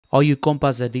All you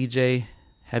compas that DJ,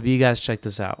 have you guys checked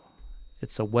this out?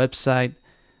 It's a website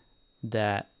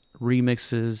that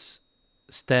remixes,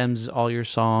 stems all your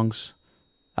songs.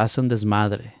 Hace un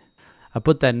desmadre. I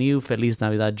put that new Feliz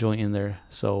Navidad joint in there.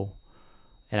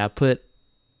 And I put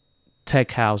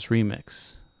Tech House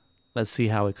Remix. Let's see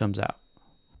how it comes out.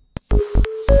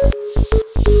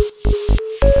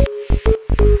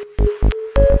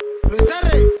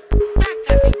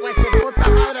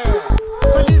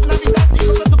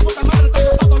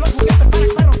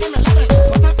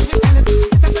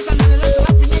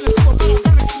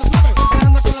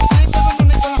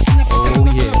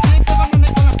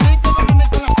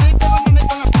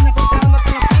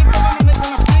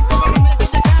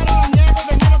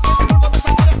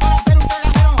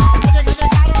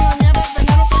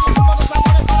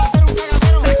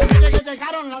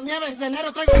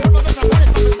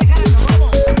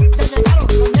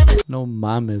 No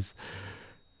mames.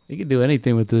 You can do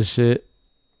anything with this shit.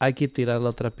 Hay que tirar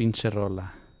la otra pinche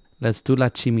rola. Let's do la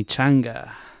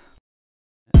chimichanga.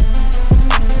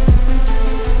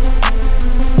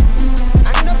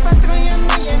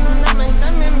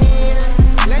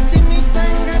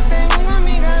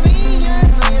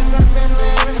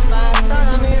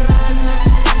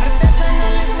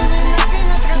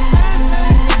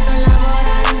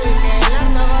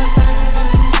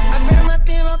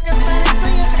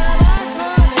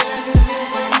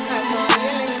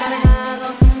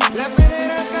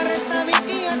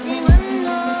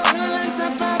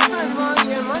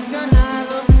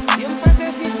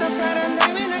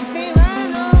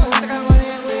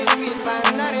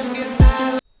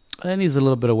 That needs a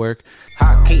little bit of work.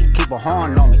 High key, keep a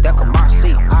horn on me. That come my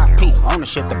seat. IP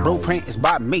ownership. The blueprint is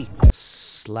by me.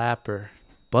 Slapper.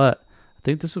 But I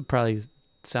think this would probably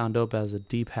sound dope as a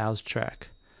deep house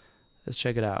track. Let's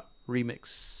check it out.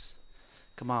 Remix.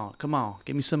 Come on, come on.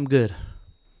 Give me something good.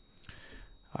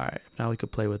 All right, now we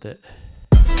could play with it.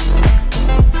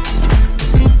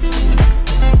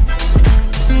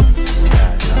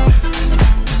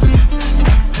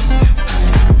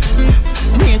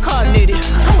 Reincarnated,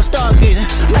 I'm a stargazer.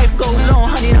 Life goes on,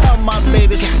 honey, and all my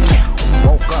babies.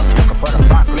 Woke up looking for the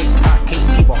broccoli. I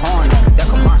can't keep a horn on me. That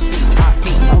come my seat. IP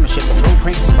ownership. The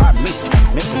blueprint is by me.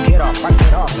 Nigga, get off, I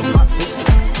get off with my feet.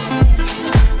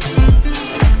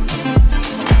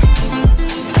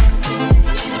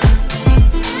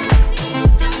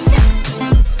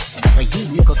 A you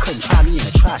nigga couldn't try me in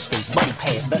the tri-state. Buddy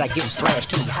pass, bet I give him slash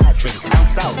to me hydrated. Down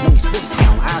south, when he spit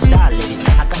town, eyes dilated.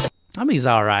 I got the I mean, it's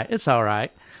all right. It's all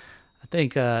right. I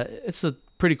think it's a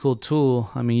pretty cool tool.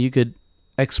 I mean, you could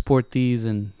export these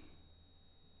and,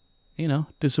 you know,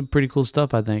 do some pretty cool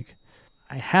stuff, I think.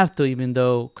 I have to, even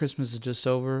though Christmas is just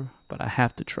over, but I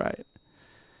have to try it.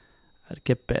 A ver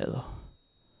qué pedo.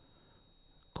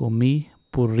 Con mi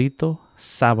burrito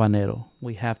sabanero.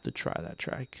 We have to try that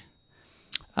track.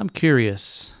 I'm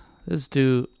curious. Let's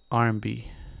do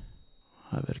R&B.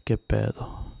 A ver qué pedo.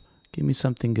 Give me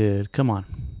something good. Come on.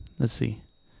 Let's see.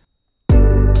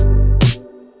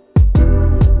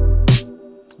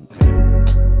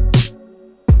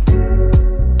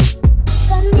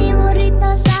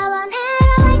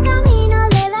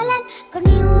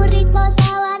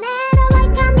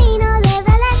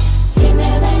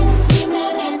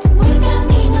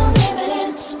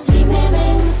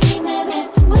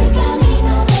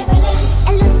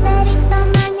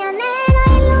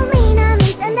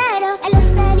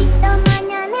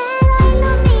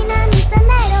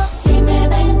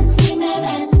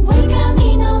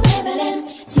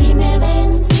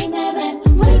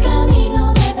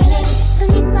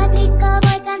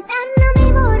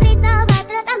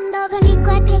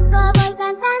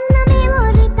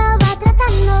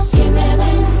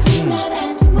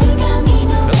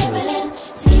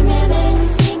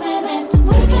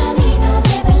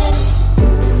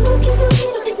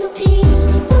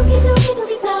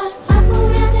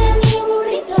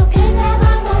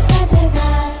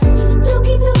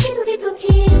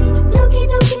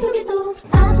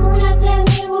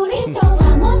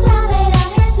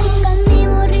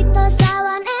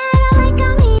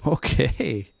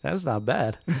 Okay, that's not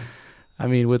bad. I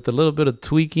mean, with a little bit of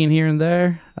tweaking here and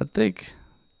there, I think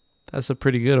that's a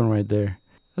pretty good one right there.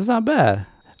 That's not bad.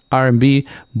 R&B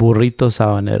burrito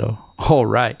sabanero. All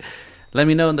right. Let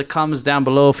me know in the comments down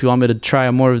below if you want me to try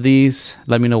more of these.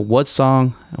 Let me know what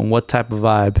song and what type of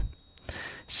vibe.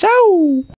 Ciao!